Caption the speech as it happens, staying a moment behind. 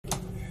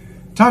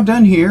Todd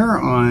Dunn here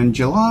on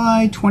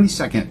July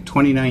 22nd,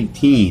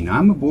 2019.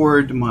 I'm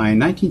aboard my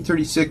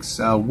 1936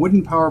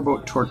 wooden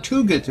powerboat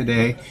Tortuga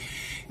today,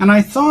 and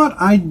I thought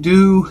I'd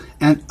do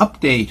an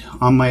update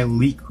on my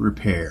leak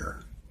repair.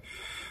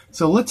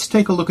 So let's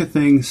take a look at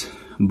things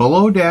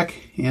below deck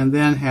and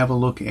then have a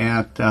look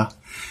at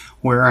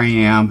where I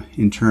am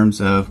in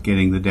terms of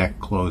getting the deck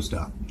closed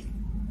up.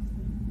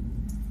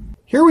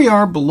 Here we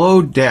are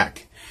below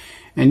deck.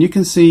 And you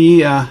can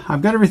see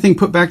I've got everything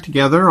put back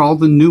together. All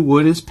the new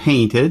wood is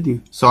painted.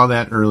 You saw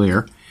that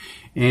earlier.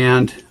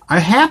 And I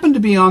happened to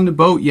be on the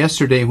boat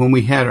yesterday when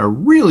we had a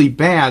really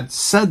bad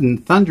sudden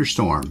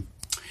thunderstorm.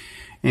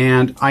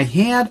 And I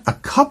had a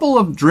couple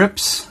of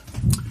drips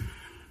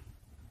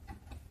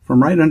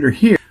from right under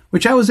here,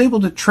 which I was able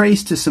to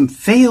trace to some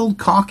failed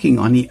caulking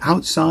on the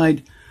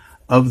outside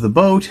of the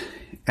boat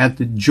at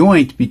the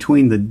joint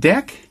between the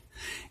deck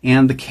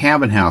and the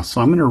cabin house.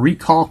 So I'm going to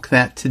recalk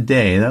that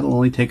today. That'll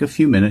only take a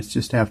few minutes.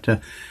 Just have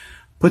to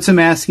put some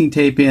masking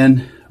tape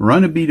in,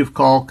 run a bead of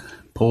caulk,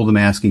 pull the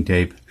masking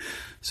tape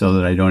so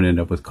that I don't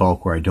end up with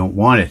caulk where I don't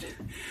want it.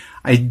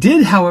 I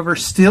did, however,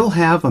 still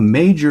have a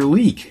major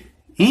leak,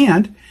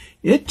 and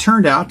it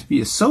turned out to be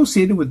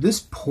associated with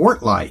this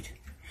port light.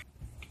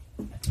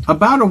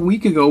 About a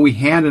week ago we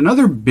had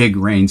another big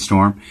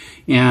rainstorm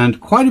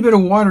and quite a bit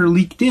of water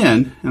leaked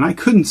in, and I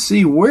couldn't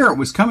see where it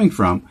was coming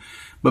from.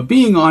 But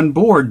being on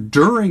board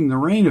during the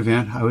rain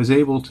event, I was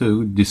able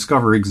to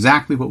discover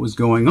exactly what was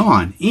going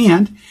on.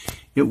 And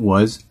it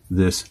was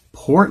this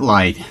port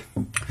light.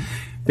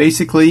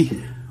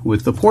 Basically,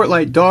 with the port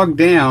light dogged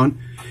down,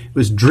 it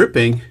was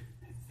dripping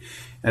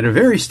at a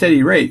very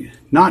steady rate.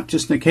 Not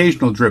just an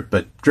occasional drip,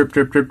 but drip,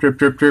 drip, drip, drip,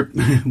 drip, drip,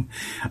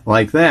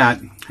 like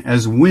that,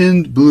 as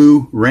wind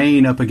blew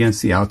rain up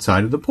against the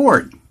outside of the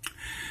port.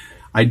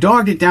 I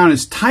dogged it down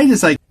as tight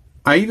as I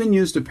even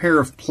used a pair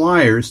of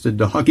pliers to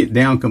dog it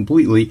down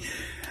completely,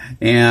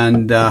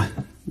 and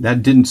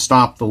that didn't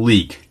stop the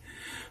leak.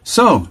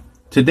 So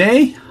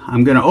today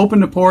I'm going to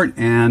open the port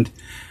and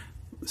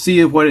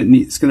see what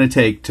it's going to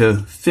take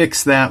to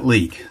fix that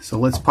leak. So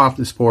let's pop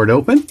this port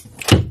open.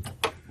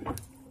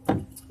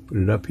 Put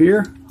it up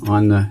here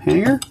on the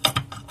hanger.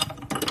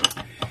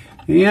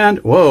 And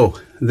whoa,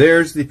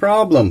 there's the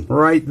problem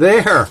right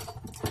there.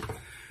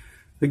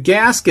 The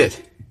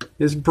gasket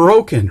is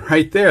broken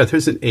right there.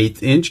 There's an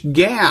 1/8 inch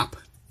gap.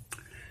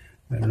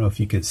 I don't know if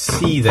you can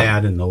see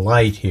that in the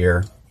light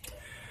here.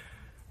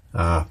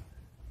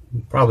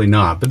 Probably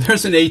not, but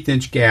there's an 1/8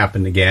 inch gap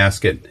in the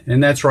gasket,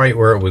 and that's right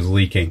where it was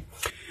leaking.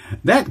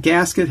 That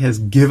gasket has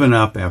given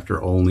up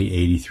after only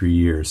 83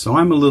 years, so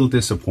I'm a little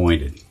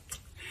disappointed.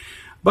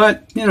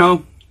 But, you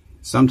know,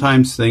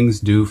 sometimes things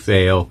do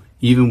fail,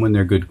 even when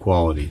they're good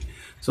quality.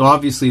 So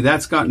obviously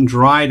that's gotten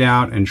dried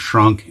out and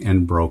shrunk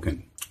and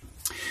broken.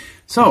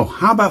 So,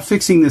 how about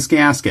fixing this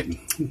gasket?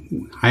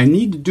 I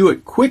need to do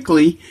it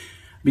quickly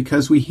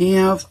because we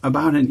have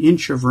about 1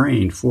 inch of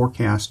rain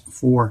forecast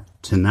for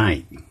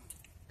tonight.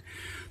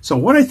 So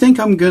what I think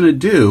I'm going to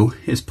do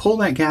is pull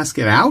that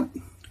gasket out.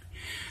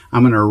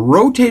 I'm going to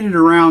rotate it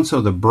around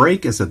so the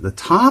brake is at the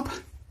top.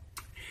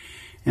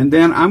 And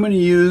then I'm going to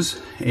use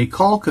a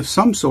caulk of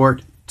some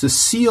sort to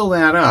seal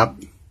that up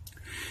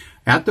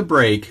at the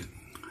brake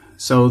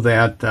so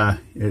that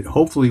it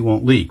hopefully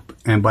won't leak.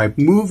 And by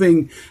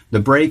moving the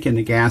brake and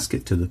the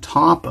gasket to the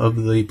top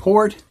of the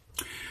port,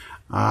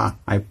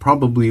 I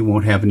probably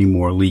won't have any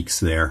more leaks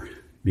there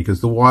because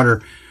the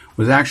water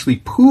was actually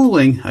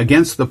pooling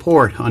against the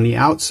port on the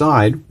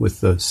outside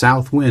with the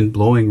south wind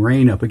blowing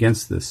rain up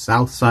against the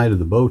south side of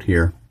the boat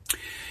here.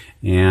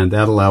 And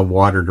that allowed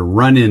water to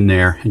run in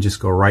there and just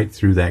go right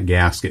through that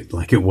gasket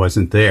like it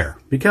wasn't there.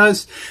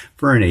 Because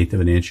for 1/8 of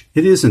an inch,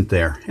 it isn't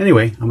there.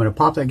 Anyway, I'm going to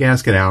pop that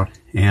gasket out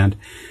and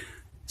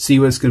see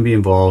what's going to be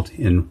involved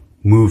in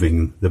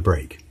moving the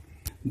brake.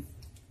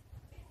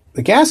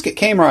 The gasket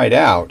came right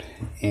out,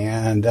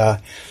 and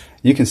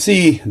you can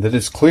see that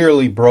it's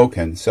clearly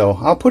broken. So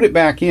I'll put it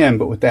back in,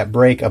 but with that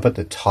brake up at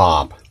the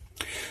top.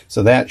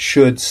 So that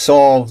should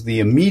solve the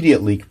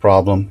immediate leak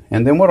problem.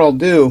 And then what I'll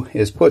do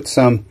is put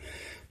some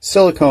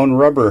silicone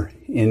rubber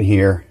in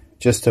here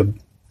just to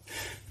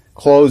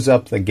close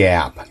up the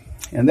gap.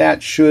 And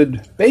that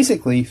should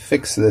basically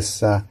fix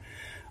this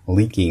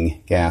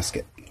leaking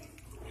gasket.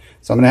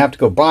 So I'm going to have to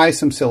go buy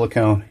some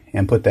silicone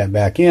and put that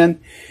back in.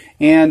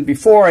 And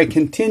before I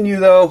continue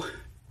though,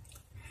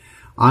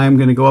 I'm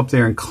going to go up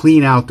there and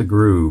clean out the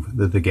groove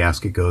that the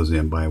gasket goes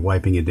in by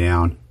wiping it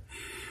down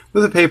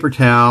with a paper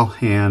towel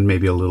and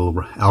maybe a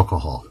little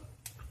alcohol.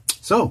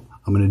 So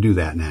I'm going to do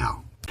that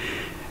now.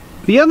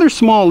 The other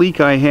small leak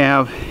I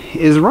have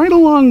is right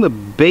along the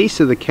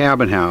base of the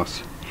cabin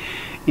house.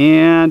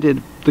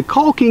 And the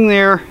caulking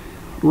there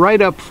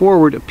right up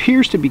forward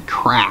appears to be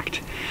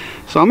cracked.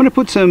 So I'm going to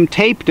put some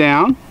tape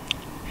down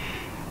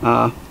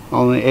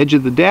on the edge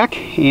of the deck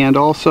and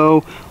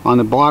also on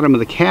the bottom of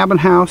the cabin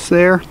house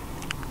there.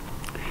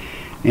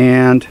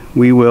 And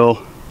we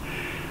will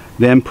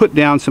then put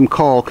down some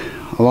caulk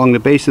along the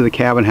base of the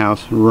cabin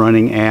house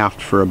running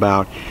aft for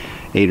about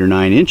 8 or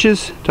 9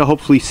 inches to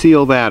hopefully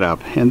seal that up,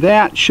 and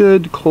that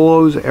should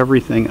close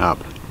everything up.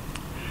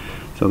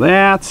 So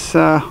that's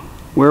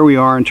where we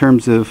are in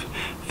terms of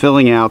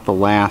filling out the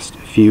last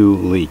few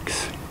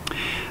leaks.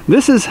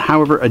 This is,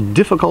 however, a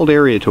difficult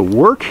area to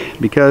work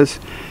because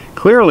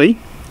clearly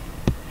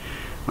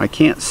I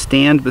can't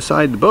stand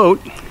beside the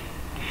boat.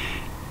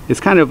 It's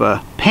kind of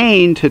a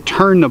pain to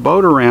turn the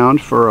boat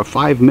around for a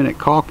 5-minute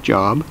caulk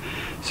job,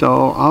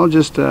 so I'll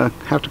just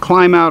have to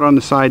climb out on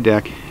the side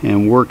deck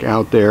and work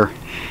out there,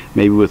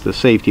 maybe with the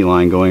safety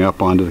line going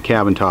up onto the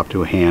cabin top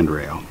to a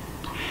handrail,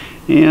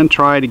 and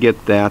try to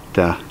get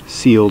that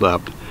sealed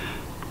up.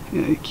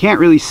 You can't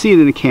really see it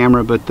in the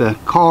camera, but the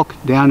caulk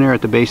down there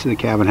at the base of the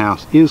cabin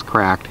house is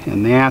cracked,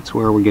 and that's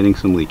where we're getting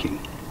some leaking.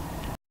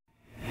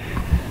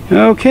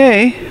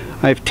 Okay,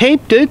 I've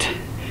taped it,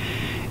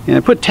 and I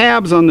put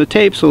tabs on the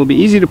tape so it'll be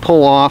easy to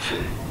pull off,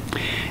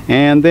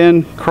 and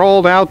then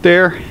crawled out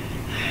there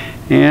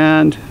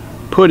and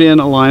put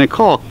in a line of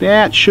caulk.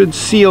 That should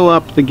seal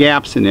up the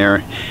gaps in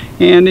there,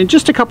 and in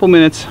just a couple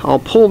minutes I'll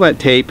pull that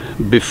tape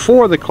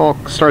before the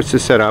caulk starts to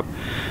set up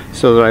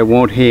so that I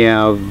won't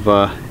have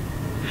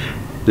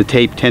the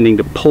tape tending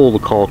to pull the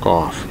caulk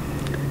off.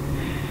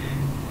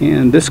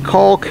 And this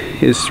caulk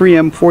is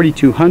 3M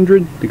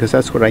 4200 because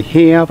that's what I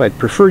have. I'd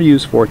prefer to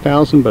use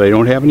 4000, but I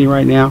don't have any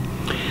right now.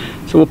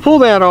 So we'll pull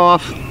that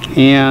off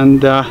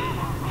and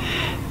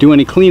do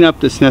any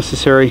cleanup that's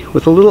necessary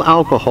with a little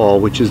alcohol,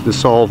 which is the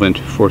solvent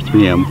for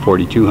 3M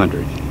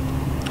 4200.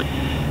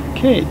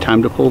 Okay,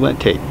 time to pull that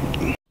tape.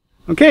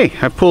 Okay,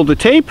 I've pulled the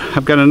tape.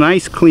 I've got a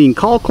nice clean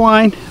caulk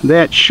line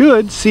that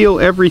should seal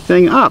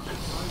everything up.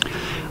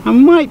 I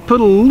might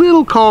put a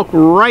little caulk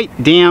right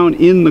down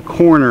in the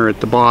corner at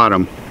the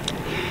bottom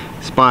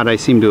spot I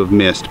seem to have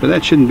missed, but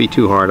that shouldn't be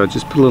too hard. I'll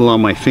just put a little on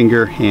my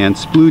finger and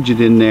splooge it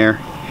in there,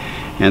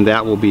 and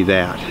that will be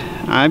that.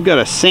 I've got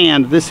to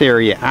sand this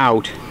area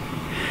out,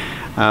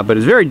 but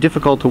it's very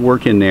difficult to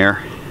work in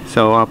there,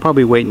 so I'll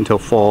probably wait until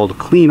fall to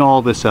clean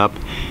all this up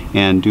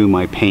and do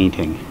my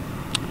painting.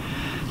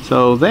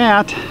 So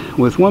that,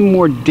 with one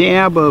more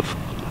dab of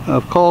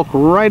caulk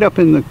right up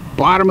in the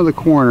bottom of the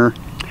corner,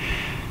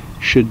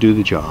 should do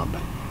the job.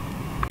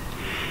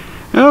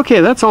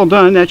 Okay, that's all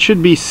done. That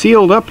should be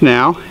sealed up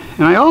now.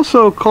 And I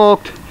also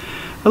caulked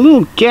a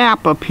little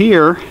gap up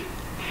here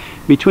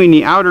between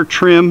the outer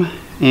trim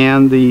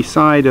and the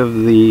side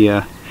of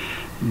the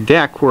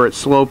deck where it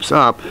slopes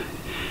up.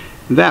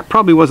 That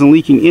probably wasn't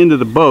leaking into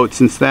the boat,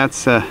 since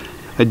that's a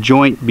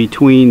joint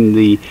between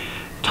the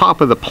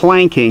top of the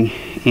planking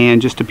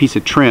and just a piece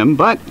of trim,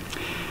 but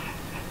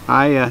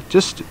I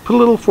just put a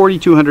little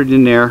 4200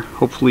 in there,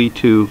 hopefully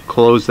to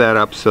close that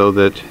up so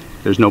that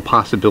there's no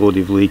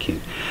possibility of leaking.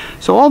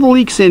 So all the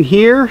leaks in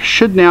here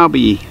should now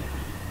be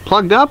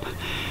plugged up,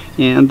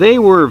 and they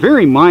were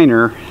very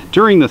minor.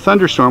 During the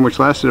thunderstorm, which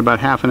lasted about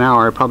half an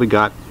hour, I probably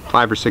got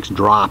 5 or 6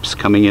 drops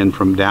coming in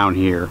from down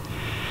here,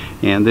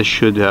 and this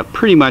should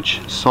pretty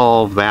much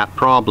solve that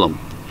problem.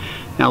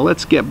 Now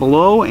let's get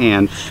below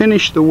and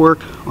finish the work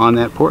on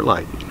that port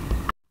light.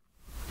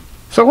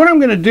 So what I'm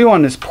going to do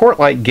on this port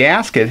light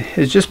gasket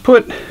is just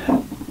put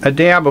a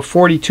dab of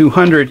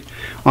 4200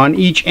 on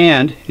each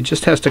end. It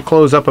just has to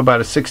close up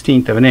about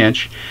 1/16 of an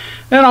inch.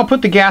 Then I'll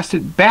put the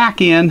gasket back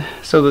in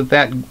so that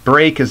that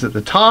break is at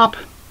the top,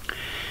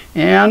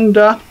 and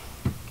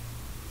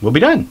we'll be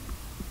done.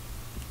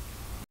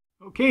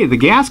 Okay, the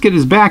gasket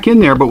is back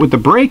in there, but with the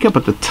break up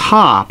at the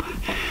top,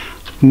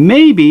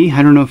 maybe,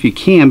 I don't know if you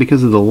can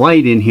because of the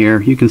light in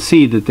here, you can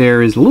see that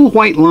there is a little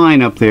white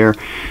line up there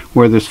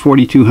where there's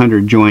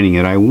 4200 joining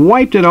it. I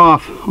wiped it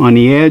off on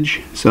the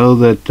edge so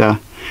that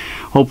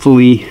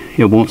hopefully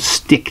it won't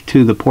stick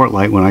to the port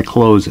light when I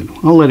close it.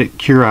 I'll let it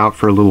cure out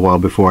for a little while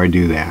before I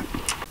do that.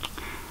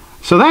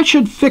 So that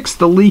should fix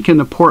the leak in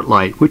the port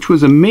light, which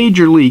was a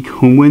major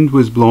leak when wind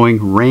was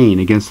blowing rain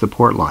against the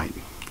port light,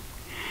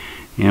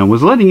 and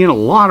was letting in a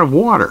lot of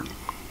water.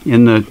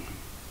 In the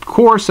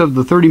course of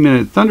the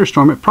 30-minute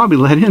thunderstorm, it probably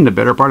let in the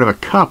better part of a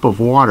cup of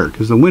water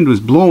because the wind was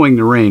blowing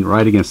the rain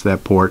right against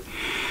that port.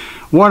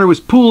 Water was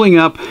pooling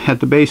up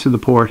at the base of the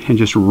port and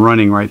just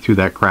running right through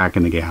that crack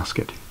in the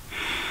gasket.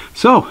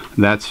 So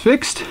that's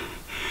fixed.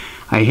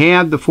 I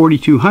had the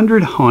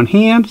 4200 on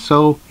hand,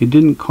 so it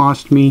didn't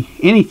cost me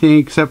anything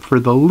except for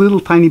the little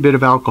tiny bit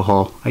of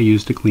alcohol I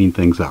used to clean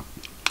things up.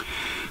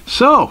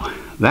 So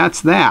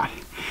that's that.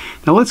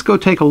 Now let's go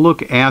take a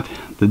look at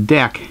the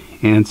deck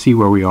and see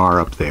where we are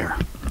up there.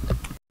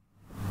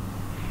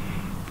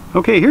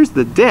 Okay, here's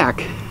the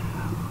deck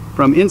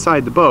from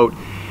inside the boat,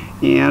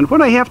 and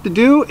what I have to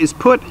do is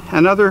put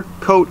another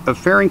coat of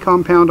fairing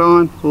compound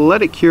on,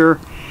 let it cure,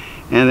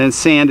 and then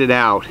sand it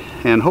out,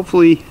 and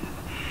hopefully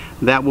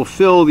that will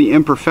fill the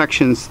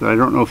imperfections that I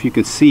don't know if you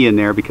can see in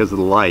there because of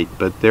the light,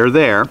 but they're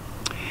there.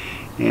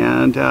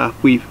 And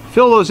we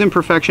fill those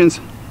imperfections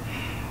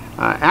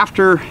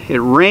after it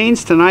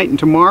rains tonight and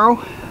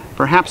tomorrow.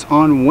 Perhaps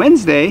on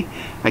Wednesday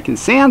I can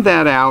sand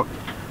that out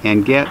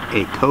and get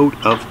a coat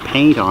of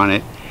paint on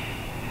it,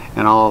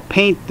 and I'll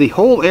paint the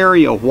whole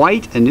area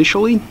white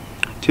initially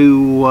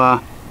to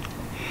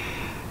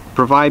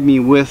provide me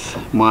with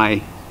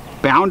my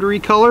boundary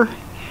color,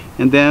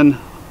 and then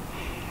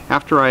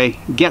after I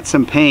get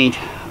some paint,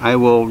 I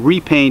will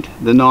repaint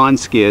the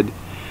non-skid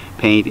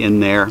paint in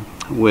there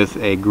with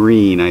a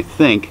green, I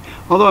think.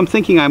 Although I'm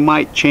thinking I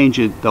might change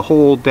the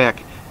whole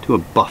deck to a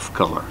buff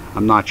color.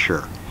 I'm not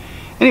sure.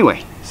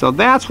 Anyway, so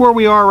that's where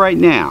we are right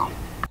now.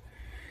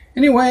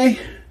 Anyway,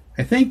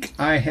 I think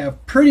I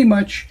have pretty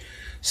much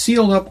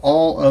sealed up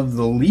all of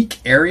the leak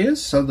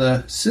areas, so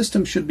the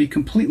system should be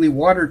completely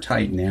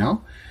watertight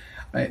now.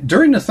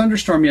 During the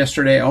thunderstorm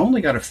yesterday, I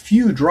only got a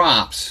few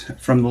drops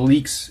from the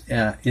leaks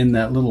in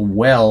that little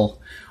well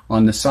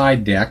on the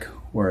side deck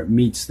where it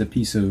meets the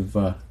piece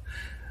of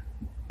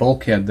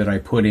bulkhead that I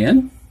put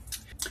in.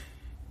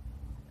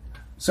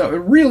 So it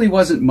really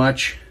wasn't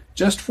much,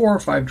 just 4 or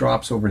 5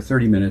 drops over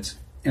 30 minutes,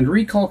 and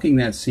recaulking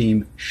that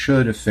seam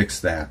should have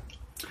fixed that.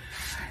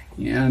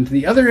 And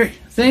the other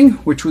thing,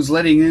 which was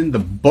letting in the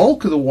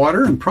bulk of the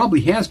water, and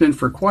probably has been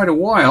for quite a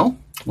while,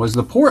 was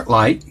the port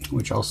light,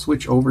 which I'll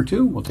switch over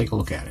to. We'll take a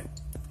look at it.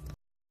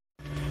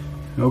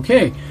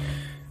 Okay,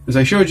 as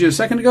I showed you a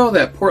second ago,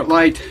 that port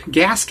light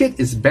gasket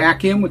is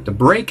back in with the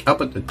break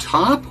up at the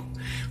top,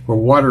 where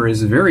water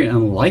is very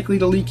unlikely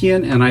to leak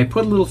in, and I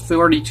put a little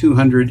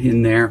 4200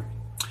 in there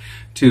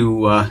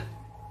to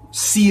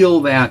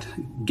seal that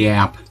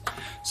gap,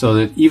 so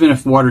that even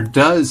if water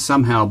does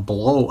somehow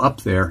blow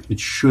up there, it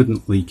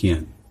shouldn't leak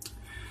in.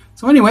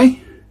 So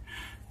anyway,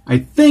 I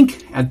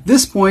think at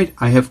this point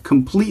I have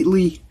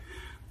completely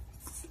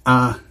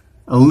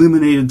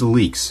eliminated the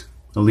leaks.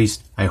 At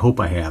least I hope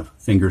I have.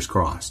 Fingers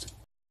crossed.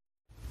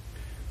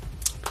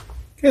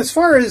 Okay, as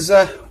far as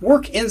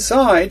work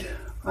inside,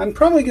 I'm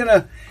probably going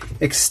to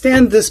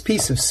extend this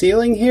piece of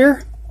ceiling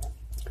here,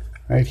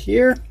 right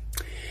here.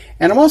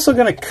 And I'm also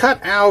going to cut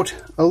out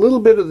a little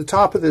bit of the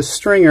top of this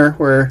stringer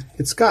where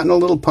it's gotten a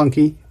little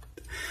punky.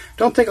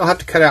 Don't think I'll have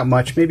to cut out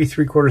much, maybe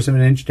 3/4 of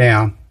an inch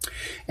down.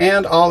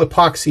 And I'll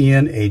epoxy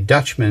in a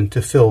Dutchman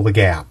to fill the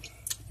gap.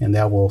 And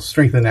that will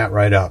strengthen that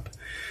right up.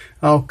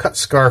 I'll cut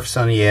scarfs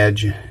on the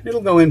edge.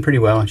 It'll go in pretty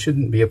well. It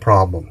shouldn't be a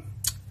problem.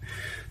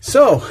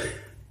 So,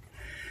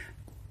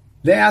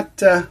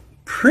 that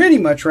pretty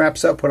much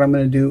wraps up what I'm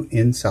going to do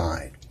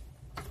inside.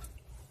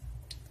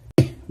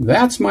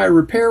 That's my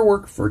repair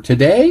work for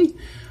today.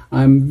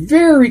 I'm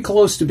very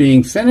close to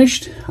being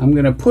finished. I'm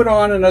going to put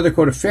on another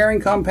coat of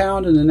fairing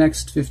compound in the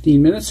next 15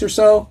 minutes or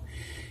so,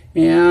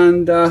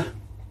 and then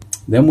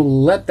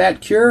we'll let that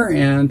cure.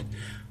 And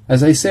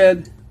as I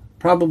said,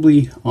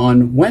 probably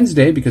on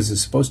Wednesday, because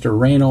it's supposed to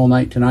rain all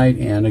night tonight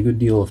and a good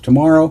deal of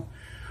tomorrow,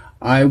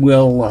 I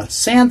will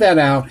sand that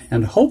out,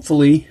 and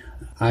hopefully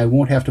I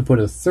won't have to put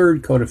a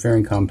 3rd coat of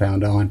fairing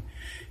compound on,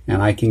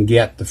 and I can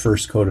get the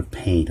 1st coat of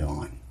paint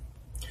on.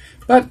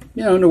 But,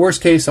 you know, in the worst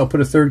case, I'll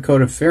put a 3rd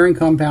coat of fairing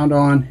compound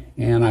on,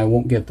 and I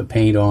won't get the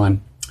paint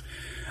on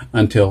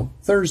until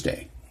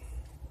Thursday.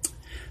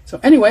 So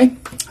anyway,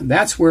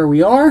 that's where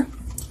we are.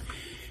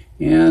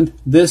 And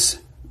this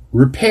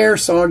repair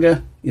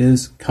saga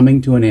is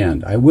coming to an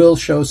end. I will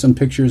show some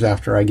pictures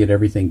after I get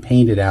everything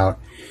painted out,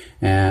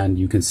 and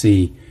you can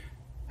see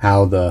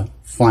how the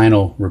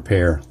final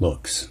repair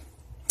looks.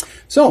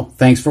 So,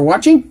 thanks for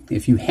watching.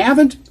 If you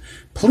haven't,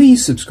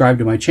 please subscribe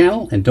to my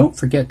channel, and don't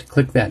forget to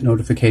click that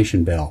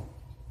notification bell.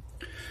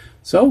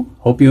 So,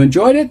 hope you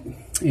enjoyed it,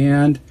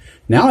 and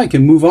now I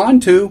can move on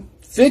to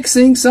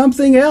fixing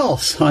something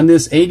else on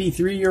this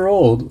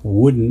 83-year-old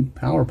wooden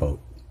powerboat.